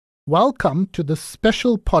Welcome to this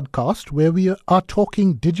special podcast where we are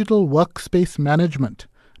talking digital workspace management.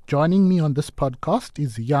 Joining me on this podcast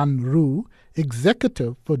is Jan Roux,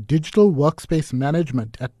 Executive for Digital Workspace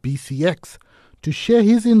Management at BCX, to share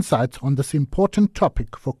his insights on this important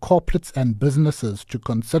topic for corporates and businesses to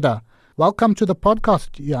consider. Welcome to the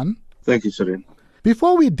podcast, Jan. Thank you, Surin.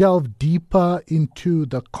 Before we delve deeper into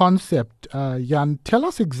the concept, Jan, tell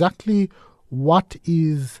us exactly what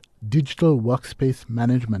is digital workspace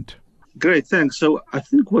management. Great, thanks. So I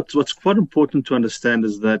think what's quite important to understand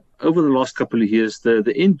is that over the last couple of years,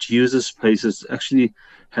 the end user space has actually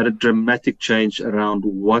had a dramatic change around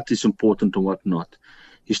what is important and what not.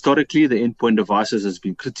 Historically, the endpoint devices has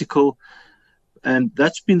been critical, and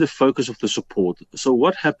that's been the focus of the support. So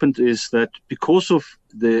what happened is that because of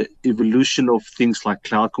the evolution of things like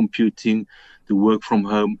cloud computing, the work from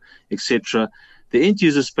home, etc., the end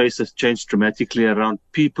user space has changed dramatically around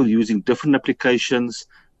people using different applications,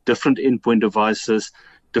 different endpoint devices,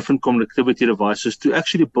 different connectivity devices to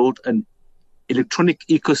actually build an electronic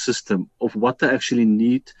ecosystem of what they actually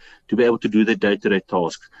need to be able to do their day-to-day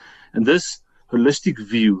tasks. And this holistic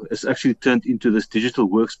view has actually turned into this digital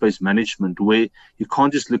workspace management where you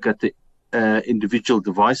can't just look at the individual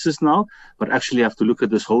devices now, but actually have to look at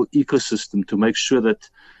this whole ecosystem to make sure that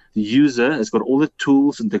the user has got all the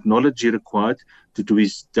tools and technology required to do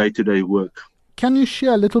his day-to-day work. Can you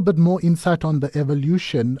share a little bit more insight on the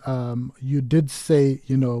evolution? You did say,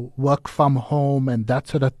 work from home and that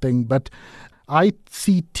sort of thing, but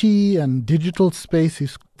ICT and digital space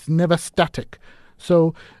is never static.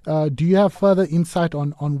 So do you have further insight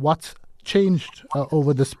on what's changed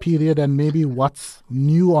over this period and maybe what's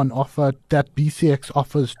new on offer that BCX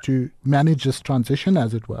offers to manage this transition,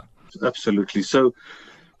 as it were? Absolutely. So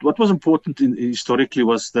what was important historically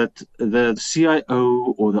was that the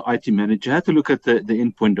CIO or the IT manager had to look at the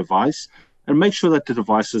endpoint device and make sure that the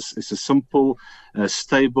device is simple,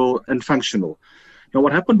 stable, and functional. Now,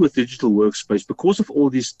 what happened with digital workspace, because of all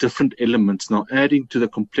these different elements now adding to the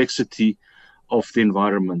complexity of the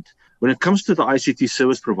environment, when it comes to the ICT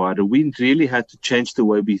service provider, we really had to change the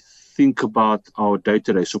way we think about our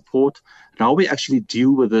day-to-day support and how we actually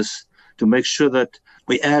deal with this to make sure that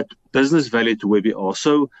we add business value to where we are.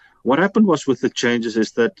 So what happened was with the changes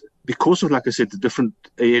is that because of, like I said, the different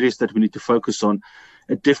areas that we need to focus on,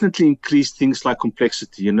 it definitely increased things like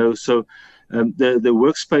complexity, So the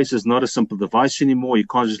workspace is not a simple device anymore. You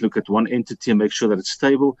can't just look at one entity and make sure that it's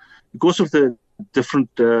stable. Because of the different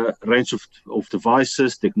range of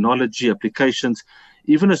devices, technology, applications,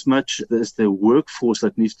 even as much as the workforce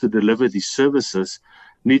that needs to deliver these services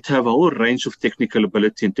need to have a whole range of technical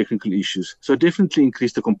ability and technical issues. So definitely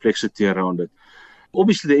increase the complexity around it.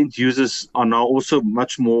 Obviously, the end users are now also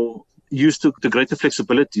much more used to the greater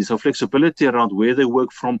flexibility. So flexibility around where they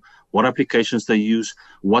work from, what applications they use,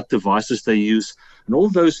 what devices they use, and all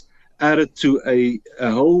those added to a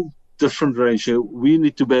whole different range. We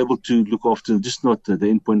need to be able to look after just not the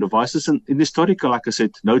endpoint devices. And in historical, like I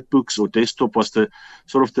said, notebooks or desktop was the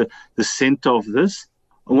sort of the center of this.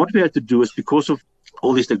 And what we had to do is, because of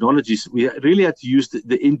all these technologies, we really had to use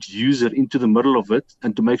the end user into the middle of it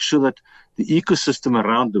and to make sure that the ecosystem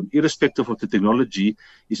around them, irrespective of the technology,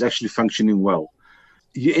 is actually functioning well.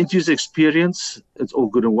 Your end user experience, it's all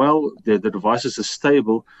good and well. The devices are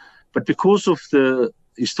stable, but because of the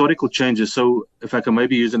historical changes, so if I can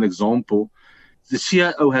maybe use an example, the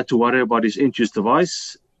CIO had to worry about his end user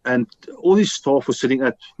device, and all these staff were sitting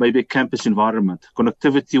at maybe a campus environment.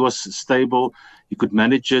 Connectivity was stable. You could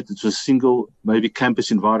manage it. It was a single, maybe campus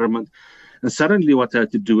environment. And suddenly what they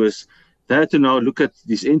had to do is they had to now look at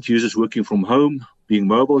these end users working from home, being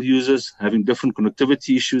mobile users, having different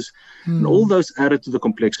connectivity issues, and all those added to the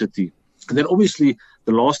complexity. And then obviously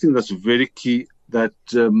the last thing that's very key that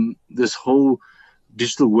this whole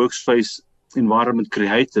digital workspace environment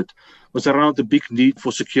created was around the big need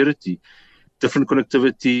for security. Different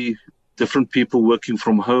connectivity, different people working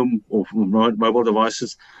from home or from mobile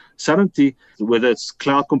devices. Suddenly, whether it's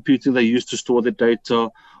cloud computing they use to store their data,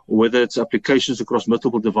 or whether it's applications across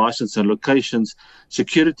multiple devices and locations,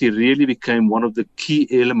 security really became one of the key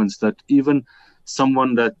elements that even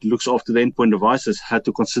someone that looks after the endpoint devices had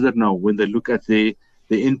to consider now when they look at the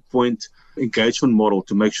endpoint engagement model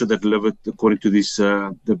to make sure they deliver according to these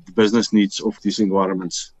the business needs of these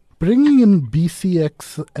environments. Bringing in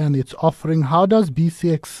BCX and its offering, how does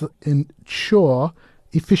BCX ensure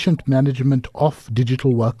efficient management of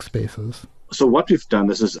digital workspaces? So what we've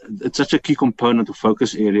done is it's such a key component of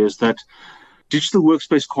focus areas that digital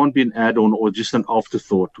workspace can't be an add-on or just an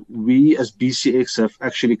afterthought. We as BCX have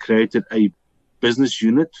actually created a business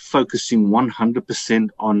unit focusing 100%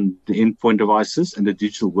 on the endpoint devices and the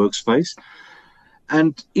digital workspace.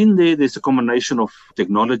 And in there's a combination of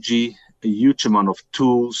technology, a huge amount of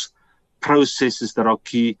tools, processes that are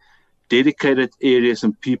key, dedicated areas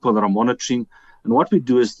and people that are monitoring. And what we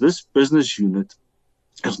do is this business unit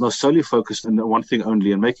is not solely focused on one thing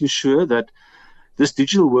only, and making sure that this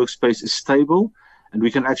digital workspace is stable and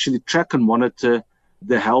we can actually track and monitor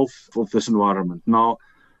the health of this environment. Now,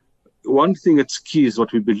 one thing that's key is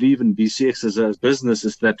what we believe in BCX as a business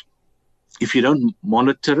is that if you don't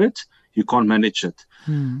monitor it, you can't manage it.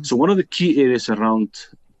 So one of the key areas around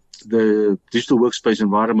the digital workspace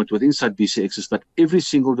environment with inside BCX is that every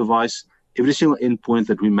single device, every single endpoint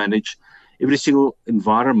that we manage, every single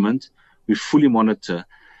environment, we fully monitor.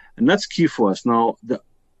 And that's key for us. Now, the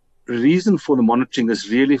reason for the monitoring is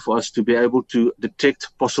really for us to be able to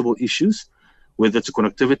detect possible issues, whether it's a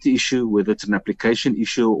connectivity issue, whether it's an application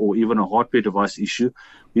issue, or even a hardware device issue.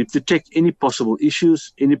 We detect any possible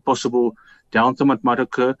issues, any possible downtime that might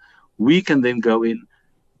occur. We can then go in,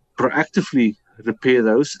 proactively repair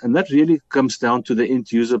those. And that really comes down to the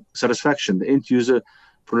end user satisfaction, the end user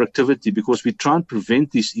productivity, because we try and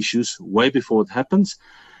prevent these issues way before it happens.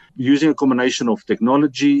 Using a combination of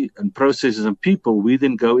technology and processes and people, we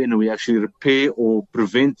then go in and we actually repair or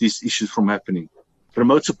prevent these issues from happening.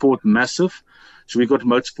 Remote support, massive. So we got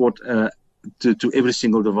remote support to every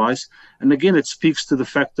single device. And again, it speaks to the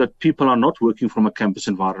fact that people are not working from a campus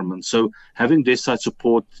environment. So having desk side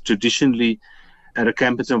support traditionally at a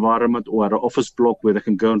campus environment or at an office block where they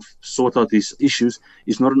can go and sort out these issues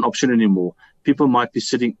is not an option anymore. People might be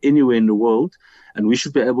sitting anywhere in the world, and we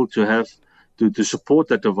should be able to have to support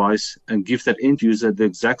that device and give that end user the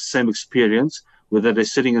exact same experience, whether they're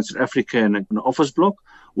sitting in South Africa in an office block,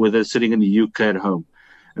 whether they're sitting in the UK at home.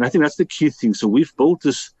 And I think that's the key thing. So we've built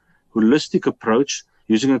this holistic approach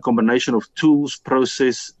using a combination of tools,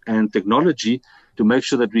 process, and technology to make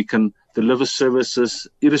sure that we can deliver services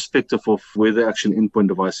irrespective of where the actual endpoint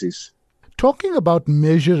device is. Talking about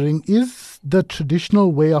measuring, is the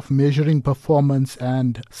traditional way of measuring performance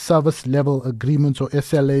and service level agreements or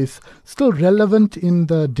SLAs still relevant in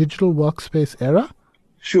the digital workspace era?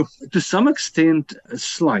 Sure. To some extent,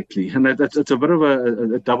 slightly. And that's a bit of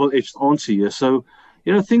a double-edged answer here. So,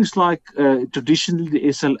 things like traditionally the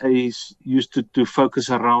SLAs used to focus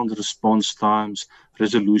around response times,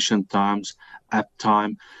 resolution times, app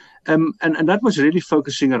time. And that was really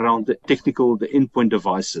focusing around the endpoint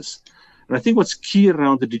devices. And I think what's key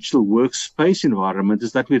around the digital workspace environment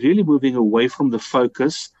is that we're really moving away from the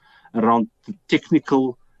focus around the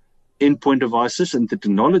technical endpoint devices and the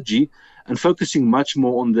technology and focusing much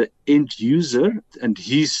more on the end user and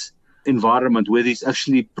his environment where he's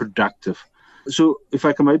actually productive. So if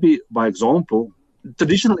I can maybe, by example,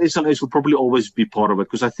 traditional SLAs will probably always be part of it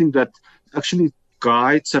because I think that actually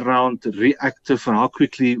guides around reactive and how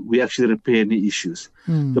quickly we actually repair any issues.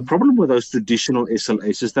 The problem with those traditional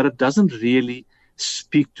SLAs is that it doesn't really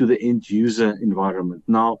speak to the end user environment.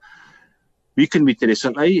 Now, we can meet the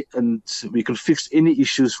SLA and we can fix any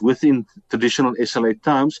issues within traditional SLA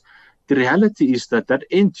times. The reality is that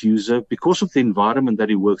end user, because of the environment that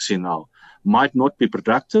he works in now, might not be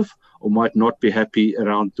productive or might not be happy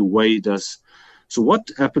around the way he does. So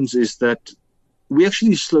what happens is that we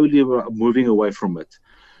actually slowly are moving away from it.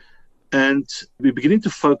 And we're beginning to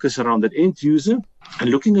focus around that end user and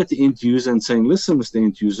looking at the end user and saying, listen, Mr.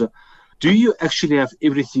 End User, do you actually have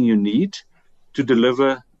everything you need to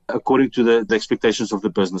deliver according to the expectations of the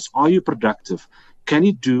business? Are you productive? Can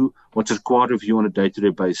you do what's required of you on a day-to-day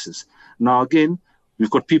basis? Now, again, we've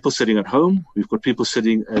got people sitting at home. We've got people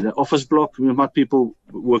sitting at an office block. We've got people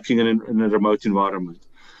working in a remote environment.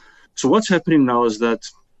 So what's happening now is that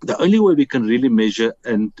the only way we can really measure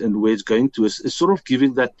and where it's going to is sort of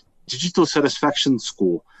giving that digital satisfaction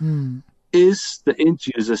score. Is the end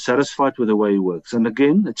user satisfied with the way it works? And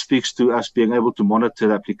again, it speaks to us being able to monitor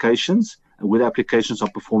the applications and whether applications are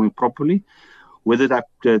performing properly, whether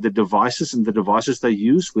the devices and the devices they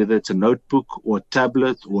use, whether it's a notebook or a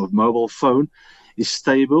tablet or a mobile phone, is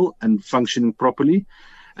stable and functioning properly.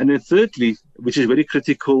 And then thirdly, which is very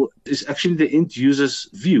critical, is actually the end user's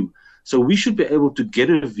view. So we should be able to get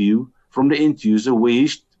a view from the end user where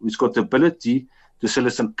he's got the ability to say,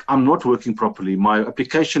 listen, I'm not working properly. My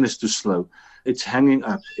application is too slow. It's hanging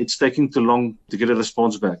up. It's taking too long to get a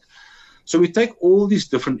response back. So we take all these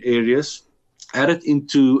different areas, add it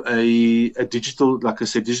into a digital, like I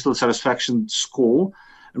said, digital satisfaction score.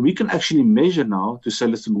 And we can actually measure now to say,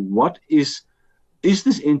 listen, what is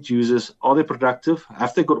this end users, are they productive?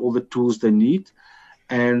 Have they got all the tools they need?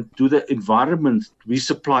 And do the environment we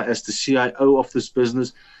supply as the CIO of this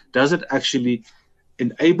business, does it actually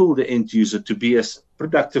enable the end user to be as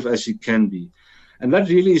productive as he can be? And that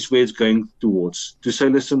really is where it's going towards, to say,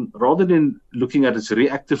 listen, rather than looking at it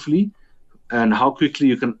reactively and how quickly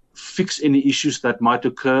you can fix any issues that might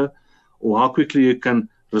occur or how quickly you can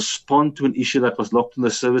respond to an issue that was locked in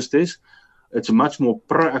the service desk, it's a much more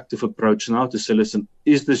proactive approach now to say, listen,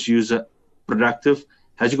 is this user productive?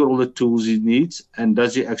 Has he got all the tools he needs? And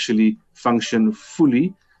does he actually function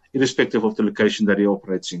fully, irrespective of the location that he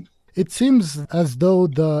operates in? It seems as though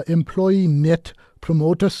the employee net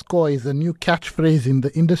promoter score is a new catchphrase in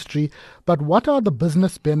the industry. But what are the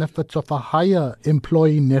business benefits of a higher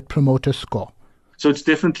employee net promoter score? So it's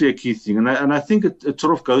definitely a key thing. And I think it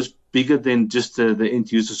sort of goes bigger than just the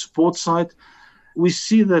end user support side. We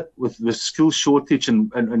see that with the skill shortage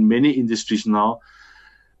and many industries now,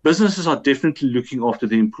 businesses are definitely looking after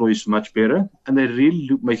the employees much better, and they're really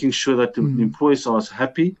making sure that the employees are as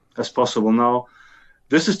happy as possible. Now,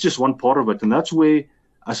 this is just one part of it, and that's where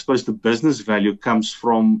I suppose the business value comes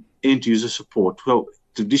from end user support. Well,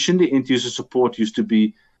 traditionally, end user support used to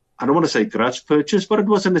be, I don't want to say grudge purchase, but it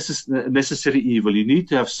was a necessary evil. You need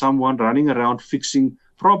to have someone running around fixing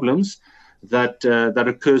problems that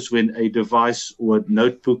occurs when a device or a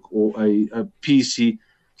notebook or a PC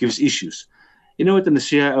gives issues. You know what, and the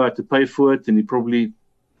CIO had to pay for it, and it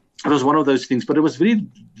was one of those things, but it was very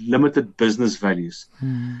limited business values.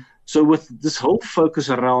 So with this whole focus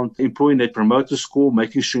around employee net promoter score,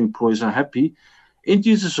 making sure employees are happy, end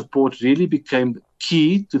user support really became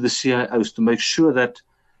key to the CIOs to make sure that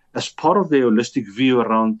as part of their holistic view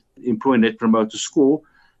around employee net promoter score,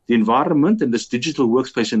 the environment and this digital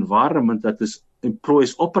workspace environment that this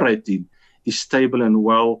employees operate in is stable and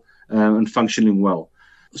well and functioning well.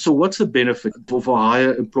 So what's the benefit of a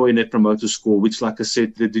higher employee net promoter score, which, like I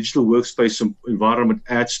said, the digital workspace environment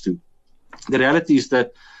adds to? The reality is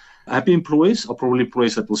that happy employees are probably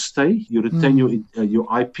employees that will stay. You retain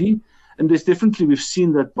your IP. And there's definitely, we've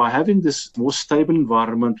seen that by having this more stable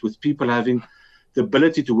environment with people having the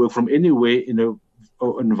ability to work from anywhere in an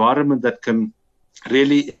environment that can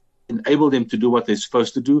really enable them to do what they're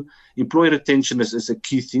supposed to do, employee retention is a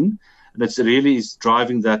key thing. And it's really is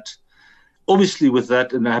driving that. Obviously, with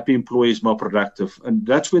that, a happy employee is more productive. And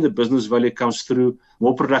that's where the business value comes through.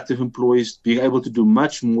 More productive employees, being able to do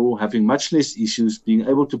much more, having much less issues, being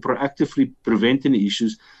able to proactively prevent any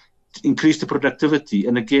issues, increase the productivity.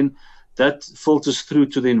 And again, that filters through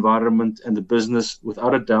to the environment and the business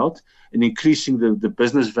without a doubt, and increasing the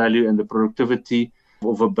business value and the productivity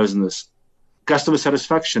of a business. Customer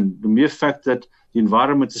satisfaction, the mere fact that the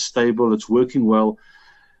environment is stable, it's working well,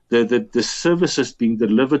 the services being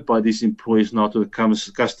delivered by these employees now to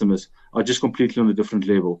the customers are just completely on a different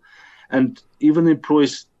level. And even the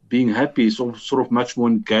employees being happy is sort of much more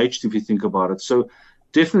engaged if you think about it. So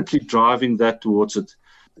definitely driving that towards it.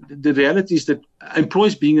 The reality is that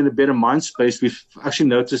employees being in a better mind space, we've actually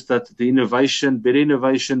noticed that the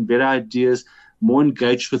better ideas, more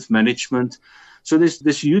engaged with management. So there's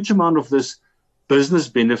this huge amount of this business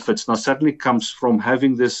benefits now certainly comes from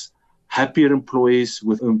having this happier employees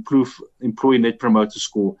with improved employee net promoter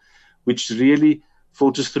score, which really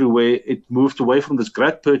filters through where it moved away from this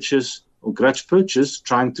grudge purchase,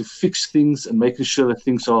 trying to fix things and making sure that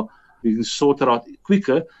things are being sorted out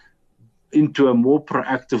quicker, into a more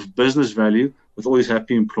proactive business value with all these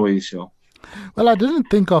happy employees. Yeah. Well, I didn't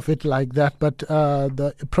think of it like that, but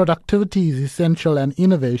the productivity is essential and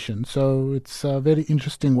innovation. So it's very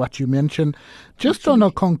interesting what you mentioned. Just on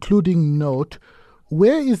a concluding note,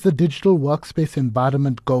 where is the digital workspace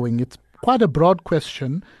environment going? It's quite a broad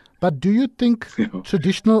question, but do you think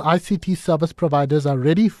traditional ICT service providers are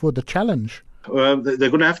ready for the challenge? They're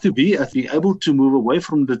going to have to be able to move away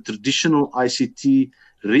from the traditional ICT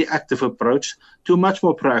reactive approach to a much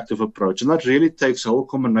more proactive approach. And that really takes a whole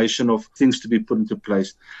combination of things to be put into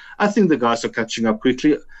place. I think the guys are catching up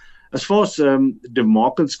quickly. As far as the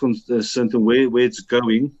market's concerned and where it's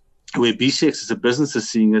going, where BCX as a business is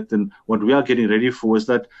seeing it, and what we are getting ready for is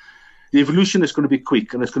that the evolution is going to be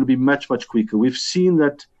quick, and it's going to be much, much quicker. We've seen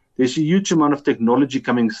that there's a huge amount of technology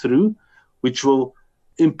coming through, which will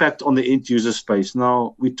impact on the end user space.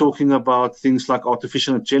 Now, we're talking about things like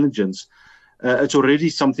artificial intelligence. It's already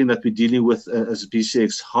something that we're dealing with as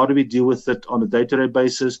BCX. How do we deal with it on a day-to-day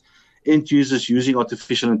basis? End users using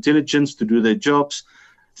artificial intelligence to do their jobs.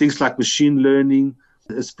 Things like machine learning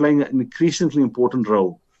is playing an increasingly important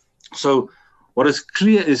role. So what is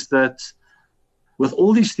clear is that with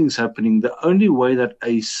all these things happening, the only way that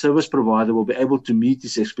a service provider will be able to meet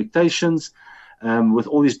these expectations with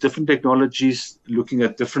all these different technologies, looking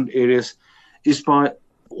at different areas, is by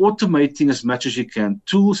automating as much as you can.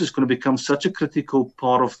 Tools is going to become such a critical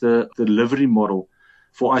part of the delivery model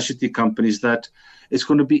for ICT companies that it's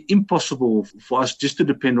going to be impossible for us just to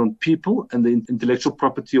depend on people and the intellectual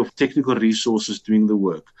property of technical resources doing the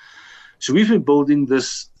work. So we've been building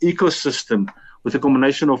this ecosystem with a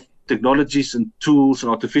combination of technologies and tools and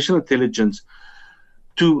artificial intelligence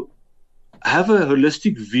to have a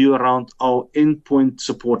holistic view around our endpoint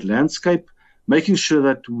support landscape, making sure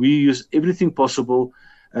that we use everything possible,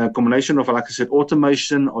 a combination of, like I said,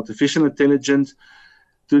 automation, artificial intelligence,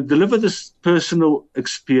 to deliver this personal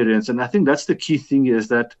experience. And I think that's the key thing, is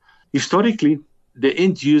that historically, the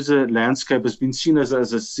end user landscape has been seen as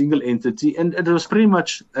a single entity, and it was pretty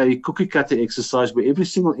much a cookie cutter exercise where every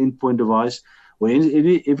single endpoint device or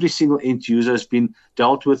every single end user has been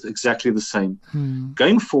dealt with exactly the same.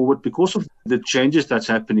 Going forward, because of the changes that's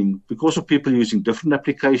happening, because of people using different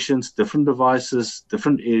applications, different devices,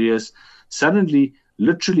 different areas, suddenly,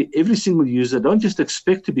 literally every single user don't just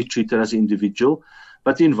expect to be treated as an individual,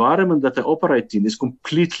 but the environment that they operate in is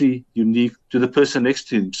completely unique to the person next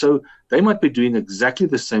to them. So they might be doing exactly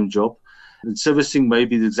the same job and servicing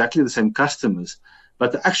maybe exactly the same customers,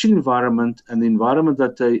 but the actual environment and the environment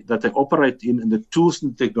that they operate in and the tools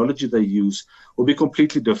and technology they use will be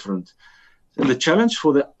completely different. And the challenge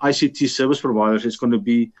for the ICT service providers is going to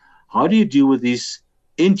be, how do you deal with these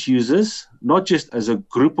end users, not just as a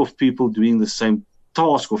group of people doing the same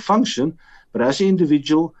task or function, but as an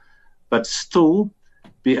individual, but still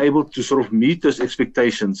be able to sort of meet those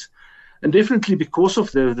expectations. And definitely because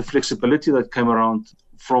of the flexibility that came around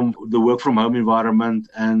from the work from home environment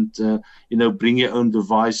and, bring your own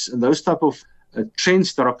device and those type of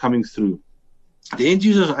trends that are coming through, the end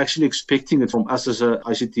users are actually expecting it from us as a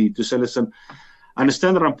ICT to say, listen, I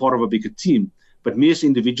understand that I'm part of a bigger team, but me as an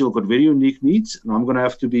individual got very unique needs, and we're going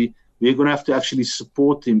to have to actually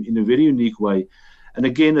support them in a very unique way. And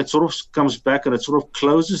again, it sort of comes back and it sort of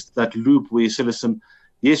closes that loop where you say, listen,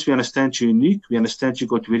 yes, we understand you're unique. We understand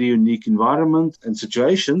you've got very unique environment and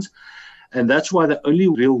situations. And that's why the only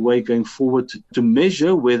real way going forward to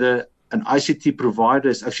measure whether an ICT provider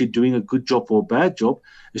is actually doing a good job or a bad job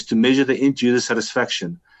is to measure the end user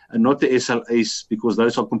satisfaction and not the SLAs, because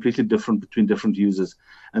those are completely different between different users.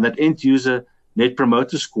 And that end user net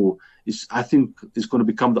promoter score I think is going to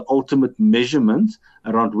become the ultimate measurement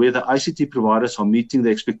around whether ICT providers are meeting the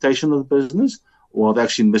expectation of the business or are they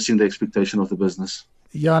actually missing the expectation of the business.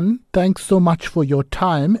 Jan, thanks so much for your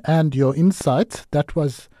time and your insights. That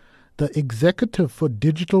was the Executive for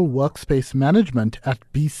Digital Workspace Management at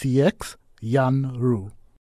BCX, Jan Roux.